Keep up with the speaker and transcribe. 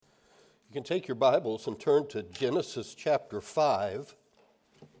You can take your Bibles and turn to Genesis chapter 5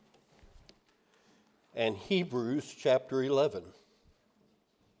 and Hebrews chapter 11.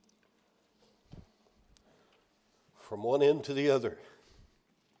 From one end to the other.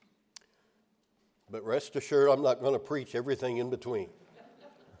 But rest assured, I'm not going to preach everything in between.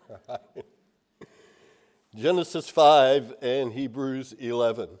 Genesis 5 and Hebrews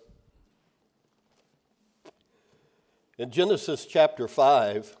 11. In Genesis chapter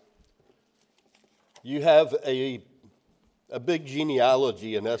 5, you have a big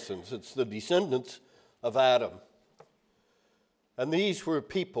genealogy in essence. It's the descendants of Adam. And these were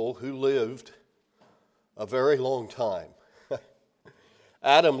people who lived a very long time.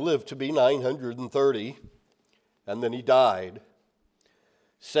 Adam lived to be 930, and then he died.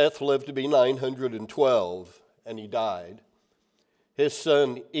 Seth lived to be 912, and he died. His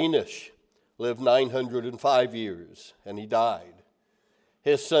son Enosh lived 905 years, and he died.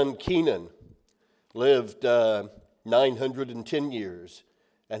 His son Kenan lived 910 years,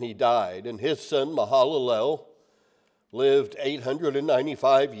 and he died. And his son Mahalalel lived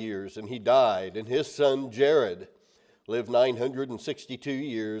 895 years, and he died. And his son Jared lived 962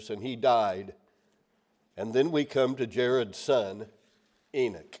 years, and he died. And then we come to Jared's son,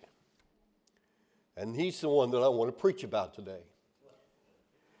 Enoch. And he's the one that I want to preach about today.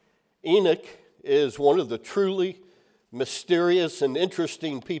 Enoch is one of the truly mysterious and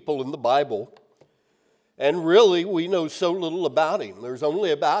interesting people in the Bible. And really, we know so little about him. There's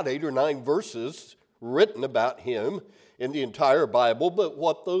only about 8 or 9 verses written about him in the entire Bible, but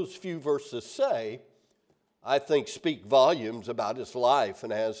what those few verses say, I think, speak volumes about his life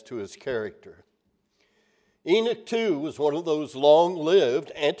and as to his character. Enoch, too, was one of those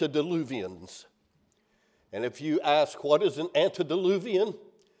long-lived antediluvians. And if you ask, what is an antediluvian?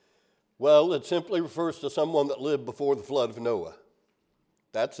 Well, it simply refers to someone that lived before the flood of Noah.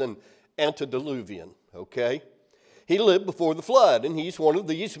 That's an antediluvian. Okay? He lived before the flood, and he's one of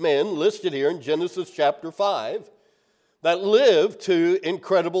these men listed here in Genesis chapter 5 that lived to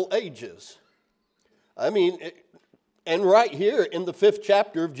incredible ages. And right here in the 5th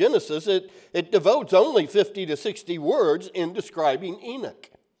chapter of Genesis, it devotes only 50 to 60 words in describing Enoch.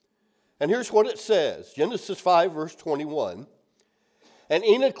 And here's what it says, Genesis 5, verse 21. And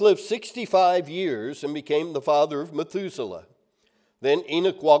Enoch lived 65 years and became the father of Methuselah. Then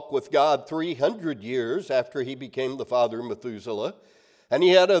Enoch walked with God 300 years after he became the father of Methuselah, and he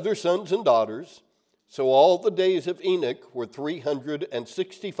had other sons and daughters. So all the days of Enoch were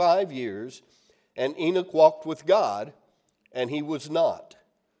 365 years, and Enoch walked with God, and he was not,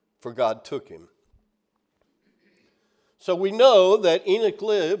 for God took him. So we know that Enoch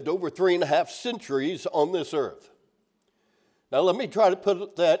lived over 3.5 centuries on this earth. Now let me try to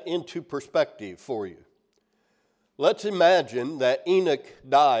put that into perspective for you. Let's imagine that Enoch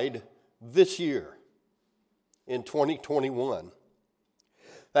died this year in 2021.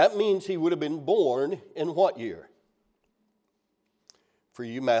 That means he would have been born in what year? For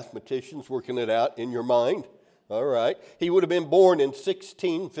you mathematicians working it out in your mind, all right. He would have been born in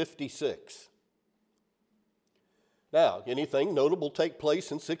 1656. Now, anything notable take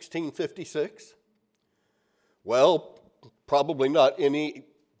place in 1656? Well, probably not any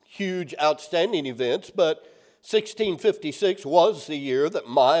huge outstanding events, but 1656 was the year that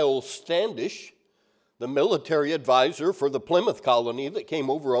Miles Standish, the military advisor for the Plymouth colony that came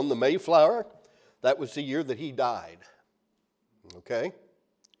over on the Mayflower, that was the year that he died. Okay?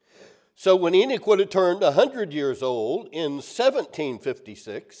 So when Enoch would have turned 100 years old in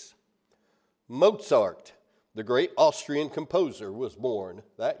 1756, Mozart, the great Austrian composer, was born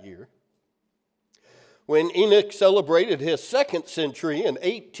that year. When Enoch celebrated his 2nd century in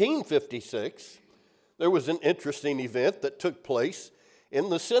 1856, there was an interesting event that took place in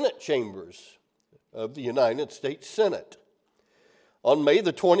the Senate chambers of the United States Senate. On May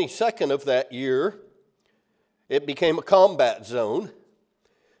the 22nd of that year, it became a combat zone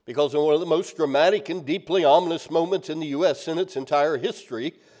because in one of the most dramatic and deeply ominous moments in the U.S. Senate's entire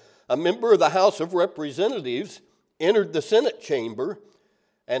history, a member of the House of Representatives entered the Senate chamber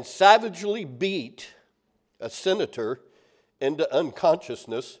and savagely beat a senator into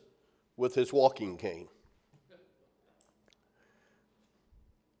unconsciousness with his walking cane.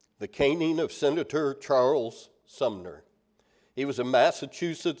 The caning of Senator Charles Sumner. He was a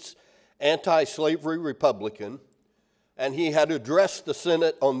Massachusetts anti-slavery Republican, and he had addressed the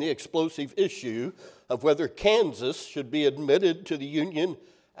Senate on the explosive issue of whether Kansas should be admitted to the Union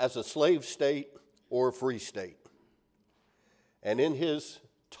as a slave state or a free state. And in his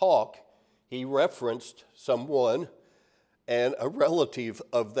talk, he referenced someone, and a relative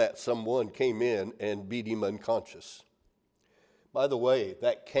of that someone came in and beat him unconscious. By the way,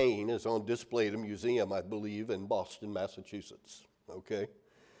 that cane is on display at a museum, I believe, in Boston, Massachusetts. Okay?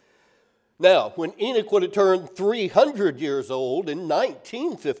 Now, when Enoch would have turned 300 years old in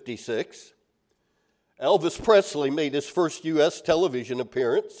 1956, Elvis Presley made his first U.S. television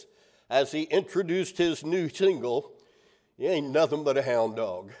appearance as he introduced his new single, "You Ain't Nothing But a Hound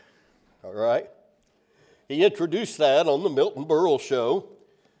Dog." All right? He introduced that on the Milton Berle Show,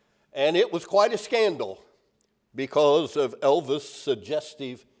 and it was quite a scandal because of Elvis'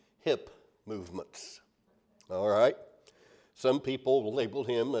 suggestive hip movements. All right? Some people labeled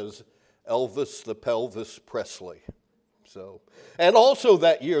him as Elvis the Pelvis Presley. And also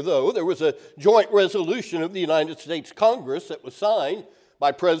that year, though, there was a joint resolution of the United States Congress that was signed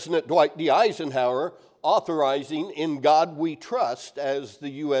by President Dwight D. Eisenhower authorizing "In God We Trust" as the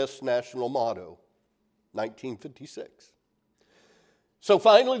U.S. national motto, 1956. So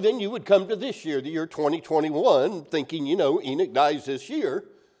finally, then you would come to this year, the year 2021, thinking, Enoch dies this year.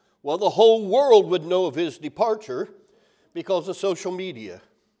 Well, the whole world would know of his departure because of social media.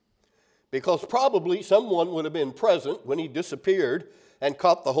 Because probably someone would have been present when he disappeared and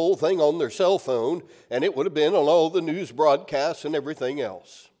caught the whole thing on their cell phone, and it would have been on all the news broadcasts and everything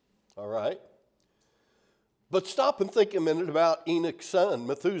else. All right? But stop and think a minute about Enoch's son,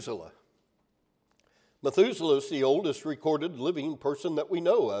 Methuselah. Methuselah is the oldest recorded living person that we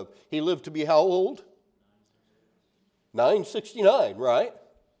know of. He lived to be how old? 969, right?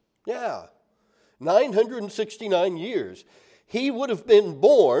 Yeah, 969 years. He would have been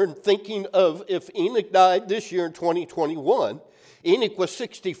born, thinking of if Enoch died this year in 2021, Enoch was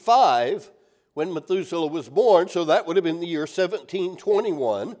 65 when Methuselah was born, so that would have been the year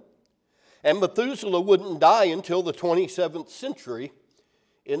 1721. And Methuselah wouldn't die until the 27th century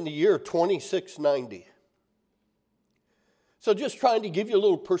in the year 2690. So just trying to give you a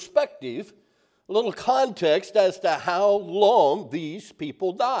little perspective, a little context as to how long these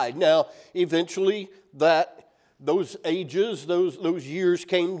people died. Now, eventually those ages, those years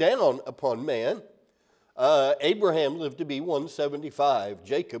came down upon man. Abraham lived to be 175.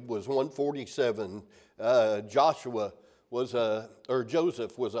 Jacob was 147.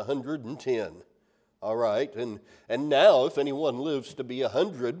 Joseph was 110. All right, and now if anyone lives to be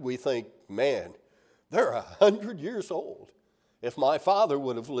 100, we think, man, they're 100 years old. If my father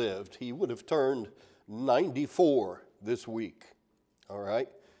would have lived, he would have turned 94 this week. All right.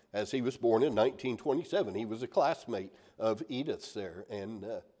 As he was born in 1927. He was a classmate of Edith's there and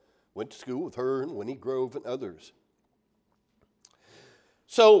went to school with her and Winnie Grove and others.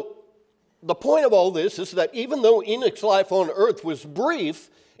 So the point of all this is that even though Enoch's life on earth was brief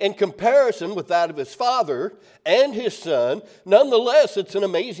in comparison with that of his father and his son, nonetheless it's an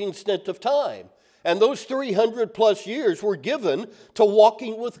amazing stint of time. And those 300 plus years were given to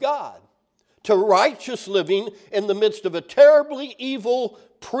walking with God, to righteous living in the midst of a terribly evil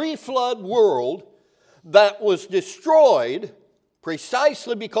pre-flood world that was destroyed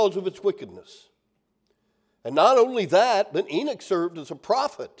precisely because of its wickedness. And not only that, but Enoch served as a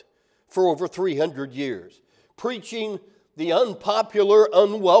prophet for over 300 years, preaching the unpopular,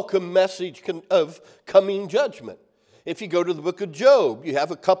 unwelcome message of coming judgment. If you go to the book of Job, you have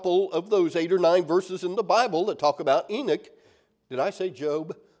a couple of those 8 or 9 verses in the Bible that talk about Enoch. Did I say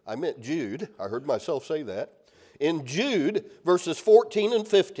Job? I meant Jude. I heard myself say that. In Jude, verses 14 and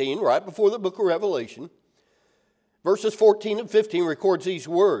 15, right before the book of Revelation, verses 14 and 15 records these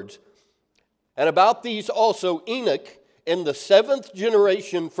words. And about these also Enoch, in the 7th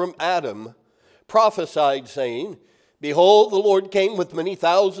generation from Adam, prophesied, saying, Behold, the Lord came with many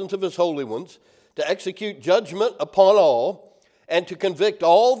thousands of his holy ones to execute judgment upon all, and to convict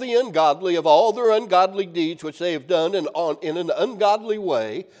all the ungodly of all their ungodly deeds which they have done in an ungodly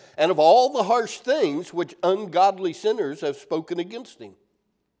way, and of all the harsh things which ungodly sinners have spoken against him.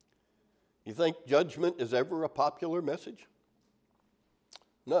 You think judgment is ever a popular message?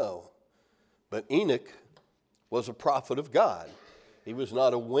 No. But Enoch was a prophet of God. He was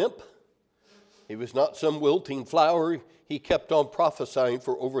not a wimp. He was not some wilting flower. He kept on prophesying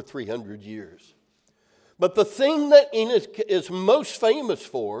for over 300 years. But the thing that Enoch is most famous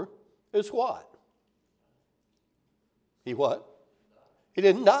for is what? He what? He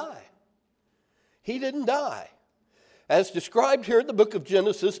didn't die. He didn't die. As described here in the book of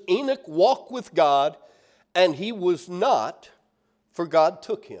Genesis, Enoch walked with God, and he was not, for God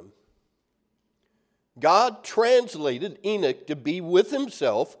took him. God translated Enoch to be with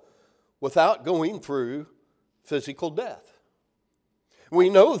himself without going through physical death. We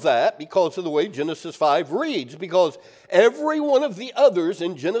know that because of the way Genesis 5 reads, because every one of the others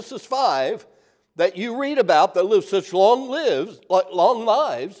in Genesis 5 that you read about that lived such long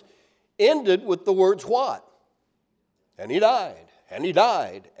lives ended with the words what? And he died, and he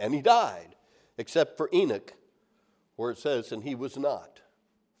died, and he died, except for Enoch, where it says, and he was not,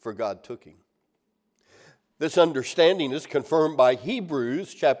 for God took him. This understanding is confirmed by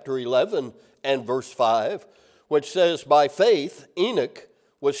Hebrews chapter 11 and verse 5, which says, by faith Enoch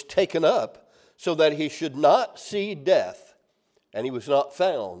was taken up so that he should not see death, and he was not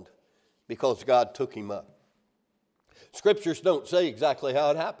found because God took him up. Scriptures don't say exactly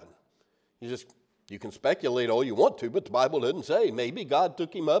how it happened. You can speculate all you want to, but the Bible doesn't say. Maybe God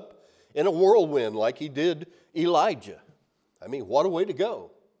took him up in a whirlwind like he did Elijah. I mean, what a way to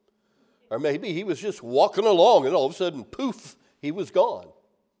go. Or maybe he was just walking along and all of a sudden, poof, he was gone.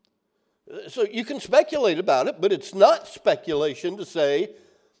 So you can speculate about it, but it's not speculation to say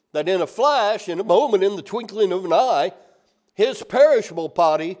that in a flash, in a moment, in the twinkling of an eye, his perishable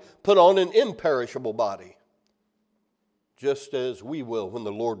body put on an imperishable body. Just as we will when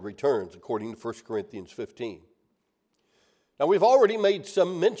the Lord returns, according to 1 Corinthians 15. Now, we've already made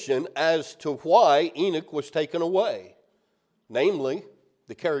some mention as to why Enoch was taken away, namely,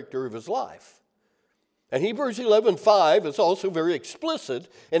 the character of his life. And Hebrews 11:5 is also very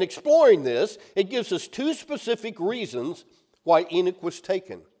explicit in exploring this. It gives us two specific reasons why Enoch was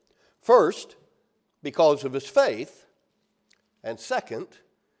taken. First, because of his faith, and second,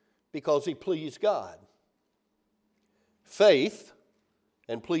 because he pleased God. Faith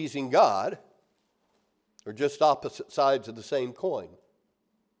and pleasing God are just opposite sides of the same coin.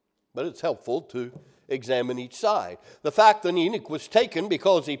 But it's helpful to examine each side. The fact that Enoch was taken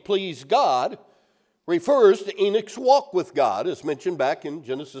because he pleased God refers to Enoch's walk with God, as mentioned back in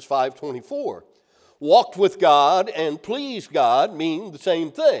Genesis 5:24. Walked with God and pleased God mean the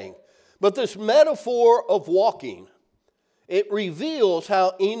same thing. But this metaphor of walking, it reveals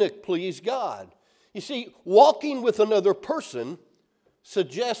how Enoch pleased God. You see, walking with another person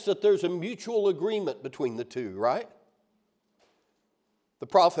suggests that there's a mutual agreement between the two, right? The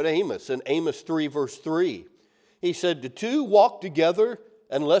prophet Amos, in Amos 3, verse 3, he said, do two walk together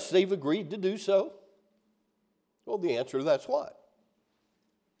unless they've agreed to do so? Well, the answer to that's what?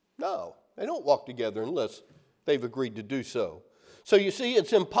 No, they don't walk together unless they've agreed to do so. So you see,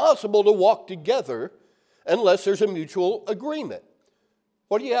 it's impossible to walk together unless there's a mutual agreement.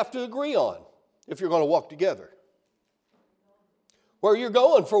 What do you have to agree on if you're going to walk together? Where you're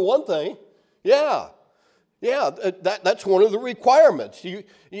going, for one thing. That's one of the requirements,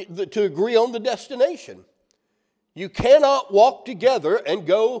 to agree on the destination. You cannot walk together and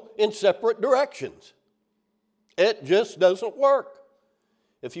go in separate directions. It just doesn't work.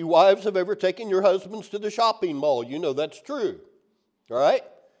 If you wives have ever taken your husbands to the shopping mall, you know that's true. All right?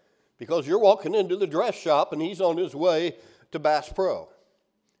 Because you're walking into the dress shop and he's on his way to Bass Pro.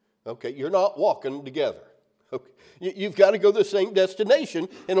 Okay, you're not walking together. Okay. You've got to go to the same destination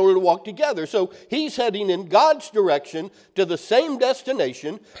in order to walk together. So he's heading in God's direction to the same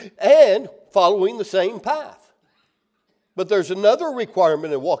destination and following the same path. But there's another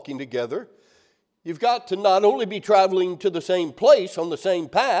requirement in walking together. You've got to not only be traveling to the same place on the same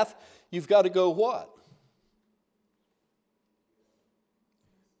path, you've got to go what?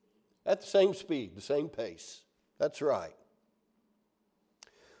 At the same speed, the same pace. That's right.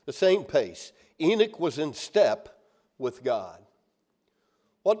 The same pace. Enoch was in step with God.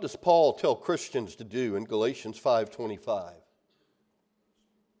 What does Paul tell Christians to do in Galatians 5:25?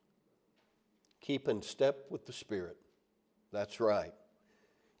 Keep in step with the Spirit. That's right.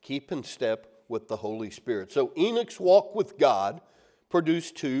 Keep in step with the Holy Spirit. So Enoch's walk with God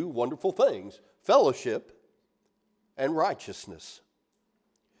produced two wonderful things: fellowship and righteousness.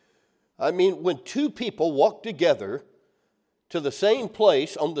 I mean, when two people walk together to the same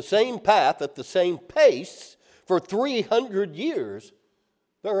place, on the same path, at the same pace, for 300 years,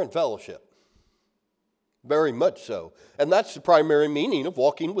 they're in fellowship. Very much so. And that's the primary meaning of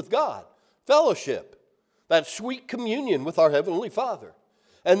walking with God. Fellowship. That sweet communion with our Heavenly Father.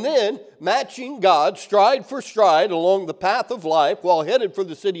 And then matching God stride for stride along the path of life while headed for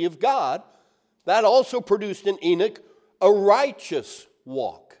the city of God, that also produced in Enoch a righteous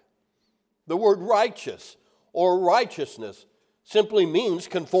walk. The word righteous or righteousness simply means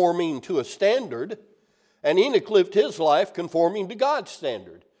conforming to a standard, and Enoch lived his life conforming to God's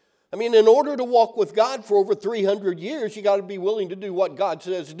standard. I mean, in order to walk with God for over 300 years, you got to be willing to do what God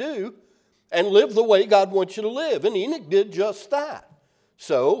says do and live the way God wants you to live. And Enoch did just that.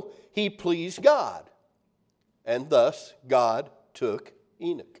 So he pleased God, and thus God took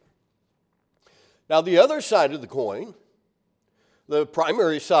Enoch. Now, the other side of the coin, the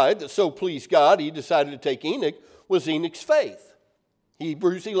primary side that so pleased God, he decided to take Enoch, was Enoch's faith.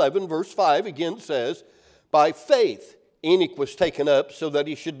 Hebrews 11, verse 5 again says, by faith Enoch was taken up so that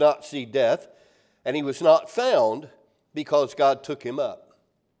he should not see death, and he was not found because God took him up.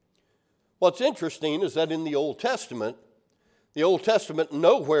 What's interesting is that in the Old Testament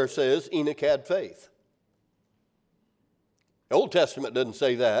nowhere says Enoch had faith. The Old Testament doesn't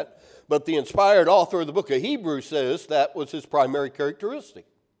say that, but the inspired author of the book of Hebrews says that was his primary characteristic.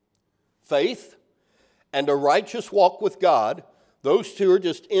 Faith and a righteous walk with God, those two are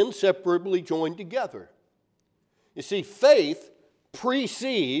just inseparably joined together. You see, faith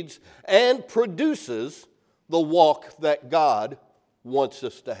precedes and produces the walk that God wants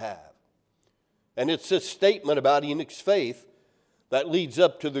us to have. And it's this statement about Enoch's faith that leads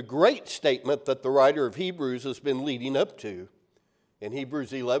up to the great statement that the writer of Hebrews has been leading up to in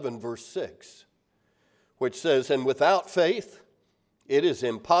Hebrews 11, verse 6, which says, "And without faith it is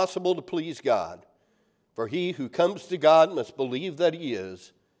impossible to please God. For he who comes to God must believe that he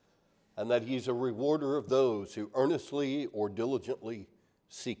is, and that he's a rewarder of those who earnestly or diligently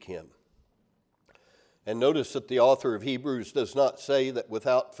seek him." And notice that the author of Hebrews does not say that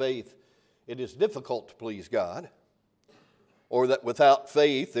without faith it is difficult to please God, or that without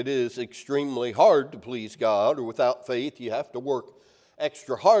faith it is extremely hard to please God, or without faith you have to work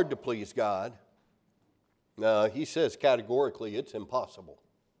extra hard to please God. No, he says categorically it's impossible.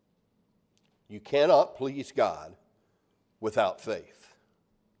 You cannot please God without faith.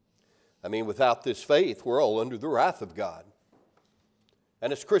 I mean, without this faith, we're all under the wrath of God.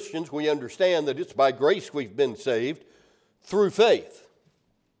 And as Christians, we understand that it's by grace we've been saved through faith.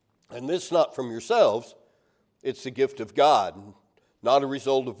 And this not from yourselves, it's the gift of God, not a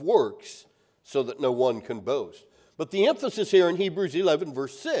result of works, so that no one can boast. But the emphasis here in Hebrews 11,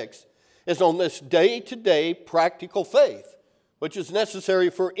 verse 6, is on this day-to-day practical faith, which is necessary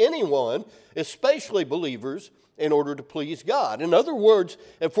for anyone, especially believers, in order to please God. In other words,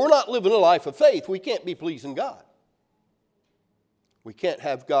 if we're not living a life of faith, we can't be pleasing God. We can't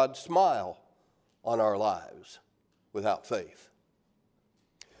have God smile on our lives without faith.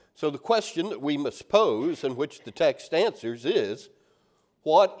 So the question that we must pose, and which the text answers, is,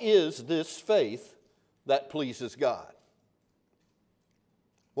 what is this faith that pleases God?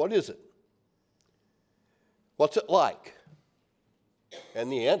 What is it? What's it like?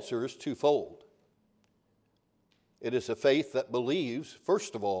 And the answer is twofold. It is a faith that believes,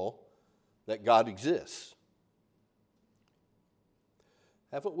 first of all, that God exists.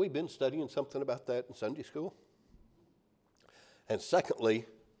 Haven't we been studying something about that in Sunday school? And secondly,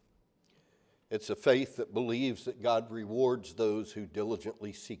 it's a faith that believes that God rewards those who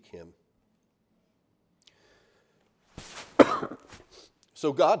diligently seek him.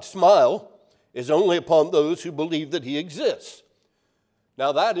 So God's smile is only upon those who believe that he exists.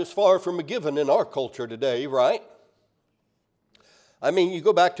 Now that is far from a given in our culture today, right? I mean, you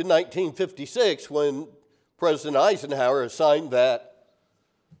go back to 1956 when President Eisenhower signed that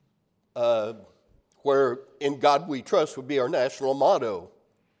where "In God We Trust" would be our national motto.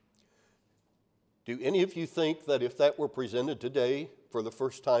 Do any of you think that if that were presented today for the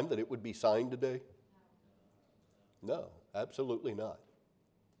first time that it would be signed today? No, absolutely not.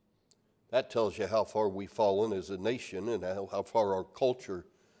 That tells you how far we've fallen as a nation and how far our culture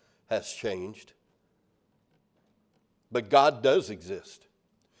has changed. But God does exist.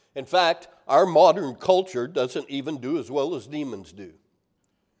 In fact, our modern culture doesn't even do as well as demons do,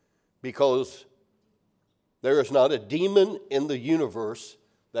 because there is not a demon in the universe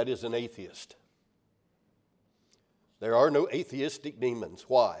that is an atheist. There are no atheistic demons.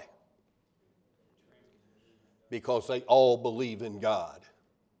 Why? Because they all believe in God.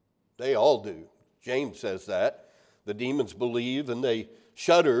 They all do. James says that. The demons believe and they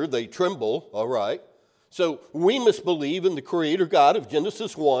shudder, they tremble, all right? So we must believe in the Creator God of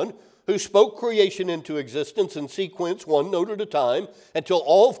Genesis 1, who spoke creation into existence in sequence, one note at a time, until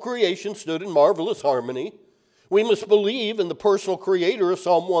all of creation stood in marvelous harmony. We must believe in the personal Creator of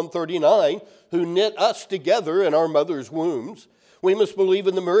Psalm 139, who knit us together in our mother's wombs. We must believe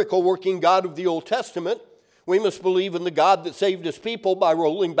in the miracle-working God of the Old Testament. We must believe in the God that saved his people by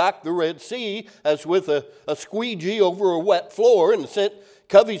rolling back the Red Sea as with a squeegee over a wet floor, and sent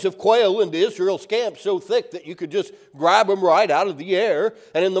coveys of quail into Israel's camp so thick that you could just grab them right out of the air.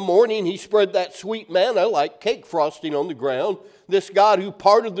 And in the morning he spread that sweet manna like cake frosting on the ground. This God who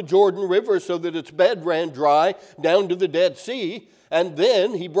parted the Jordan River so that its bed ran dry down to the Dead Sea. And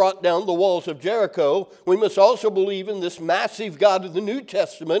then he brought down the walls of Jericho. We must also believe in this massive God of the New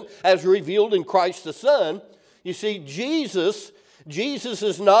Testament as revealed in Christ the Son. You see, Jesus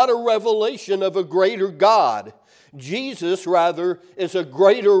is not a revelation of a greater God. Jesus, rather, is a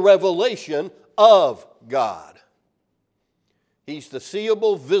greater revelation of God. He's the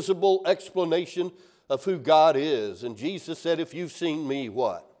seeable, visible explanation of who God is. And Jesus said, if you've seen me,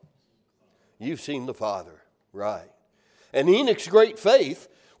 what? You've seen the Father, right? And Enoch's great faith,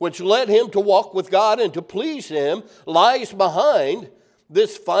 which led him to walk with God and to please him, lies behind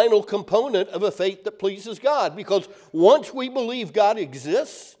this final component of a faith that pleases God. Because once we believe God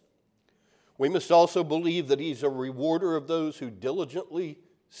exists, we must also believe that he's a rewarder of those who diligently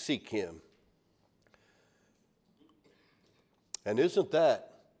seek him. And isn't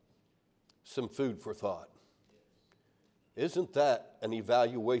that some food for thought? Isn't that an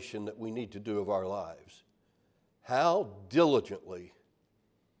evaluation that we need to do of our lives? How diligently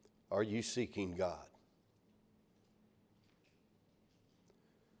are you seeking God?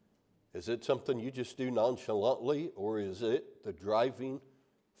 Is it something you just do nonchalantly, or is it the driving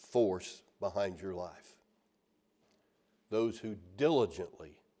force behind your life? Those who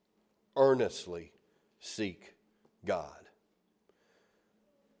diligently, earnestly seek God.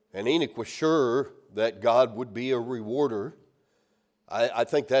 And Enoch was sure that God would be a rewarder. I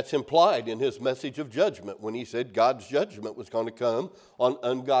think that's implied in his message of judgment when he said God's judgment was going to come on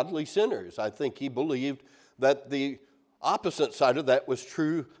ungodly sinners. I think he believed that the opposite side of that was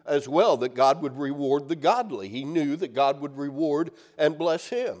true as well, that God would reward the godly. He knew that God would reward and bless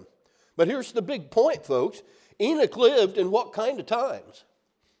him. But here's the big point, folks. Enoch lived in what kind of times?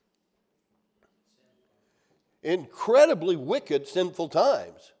 Incredibly wicked, sinful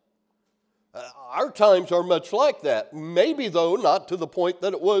times. Our times are much like that. Maybe, though, not to the point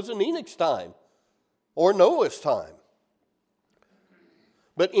that it was in Enoch's time or Noah's time.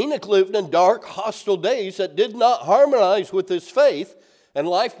 But Enoch lived in dark, hostile days that did not harmonize with his faith, and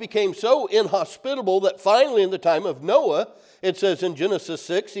life became so inhospitable that finally in the time of Noah, it says in Genesis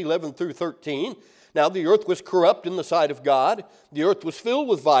 6, 11 through 13, now the earth was corrupt in the sight of God. The earth was filled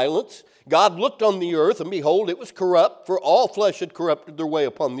with violence. God looked on the earth, and behold, it was corrupt, for all flesh had corrupted their way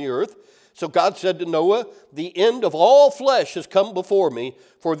upon the earth. So God said to Noah, the end of all flesh has come before me,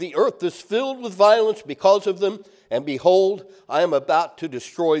 for the earth is filled with violence because of them, and behold, I am about to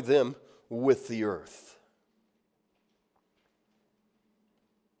destroy them with the earth.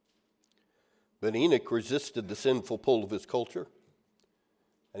 But Enoch resisted the sinful pull of his culture,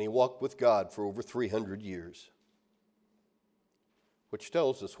 and he walked with God for over 300 years. Which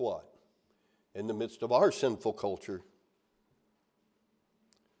tells us what? In the midst of our sinful culture,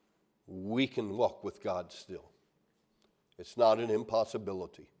 we can walk with God still. It's not an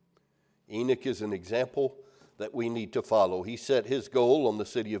impossibility. Enoch is an example that we need to follow. He set his goal on the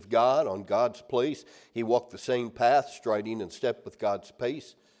city of God, on God's place. He walked the same path, striding in step with God's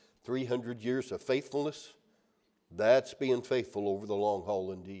pace. 300 years of faithfulness, that's being faithful over the long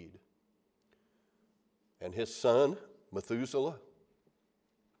haul indeed. And his son, Methuselah.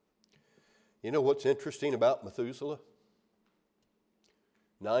 You know what's interesting about Methuselah?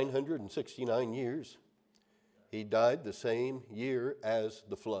 969 years. He died the same year as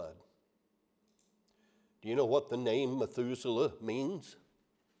the flood. Do you know what the name Methuselah means?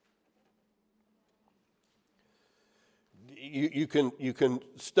 You can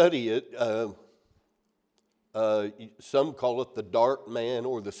study it. Some call it the dart man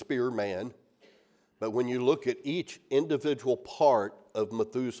or the spear man. But when you look at each individual part of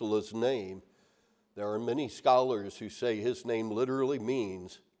Methuselah's name, there are many scholars who say his name literally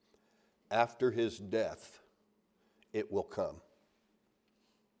means, after his death, it will come.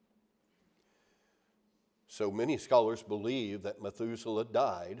 So many scholars believe that Methuselah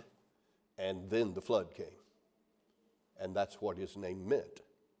died and then the flood came. And that's what his name meant.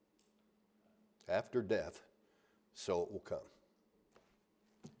 After death, so it will come.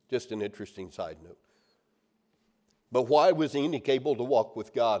 Just an interesting side note. But why was Enoch able to walk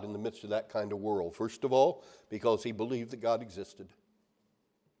with God in the midst of that kind of world? First of all, because he believed that God existed.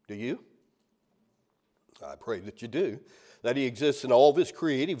 Do you? I pray that you do. That he exists in all of his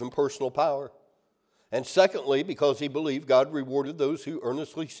creative and personal power. And secondly, because he believed God rewarded those who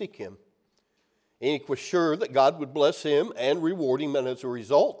earnestly seek him. Enoch was sure that God would bless him and reward him, and as a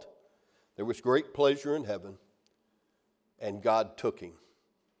result, there was great pleasure in heaven, and God took him.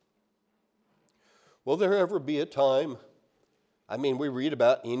 Will there ever be a time, we read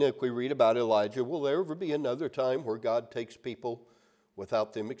about Enoch, we read about Elijah, will there ever be another time where God takes people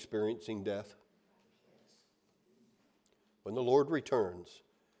without them experiencing death? When the Lord returns,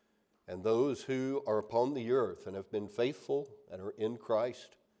 and those who are upon the earth and have been faithful and are in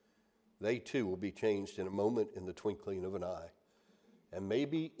Christ, they too will be changed in a moment, in the twinkling of an eye. And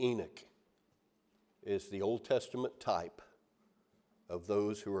maybe Enoch is the Old Testament type of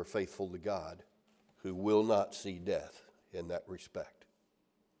those who are faithful to God, who will not see death in that respect.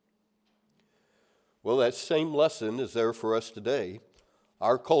 Well, that same lesson is there for us today.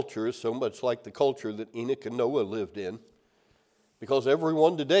 Our culture is so much like the culture that Enoch and Noah lived in. Because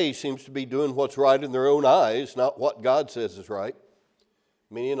everyone today seems to be doing what's right in their own eyes, not what God says is right.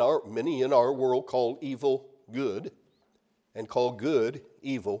 Many in our world call evil good and call good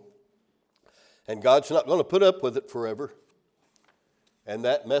evil. And God's not going to put up with it forever. And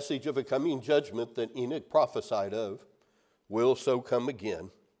that message of a coming judgment that Enoch prophesied of will so come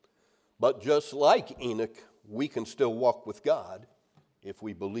again. But just like Enoch, we can still walk with God if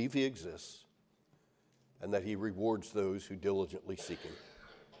we believe he exists and that he rewards those who diligently seek him.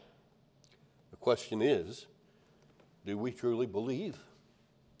 The question is, do we truly believe?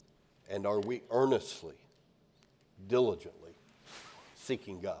 And are we earnestly, diligently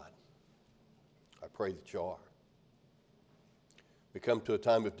seeking God? I pray that you are. We come to a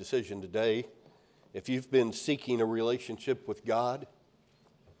time of decision today. If you've been seeking a relationship with God,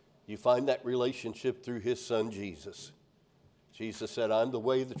 you find that relationship through his Son, Jesus. Jesus said, I'm the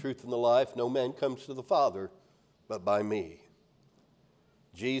way, the truth, and the life. No man comes to the Father but by me.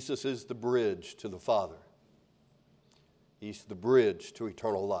 Jesus is the bridge to the Father. He's the bridge to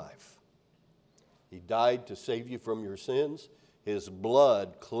eternal life. He died to save you from your sins. His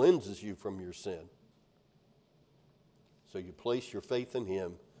blood cleanses you from your sin. So you place your faith in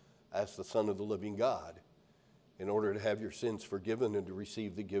him as the Son of the living God in order to have your sins forgiven and to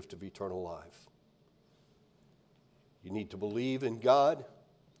receive the gift of eternal life. You need to believe in God.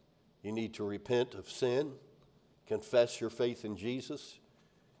 You need to repent of sin, confess your faith in Jesus,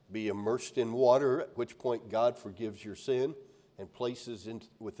 be immersed in water, at which point God forgives your sin and places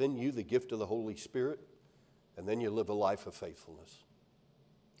within you the gift of the Holy Spirit, and then you live a life of faithfulness.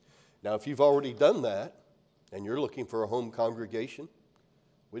 Now, if you've already done that and you're looking for a home congregation,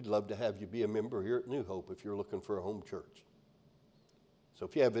 we'd love to have you be a member here at New Hope if you're looking for a home church. So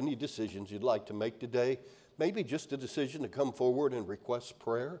if you have any decisions you'd like to make today, maybe just a decision to come forward and request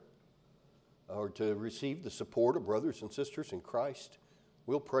prayer or to receive the support of brothers and sisters in Christ,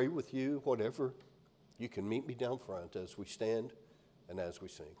 we'll pray with you, whatever. You can meet me down front as we stand and as we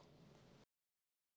sing.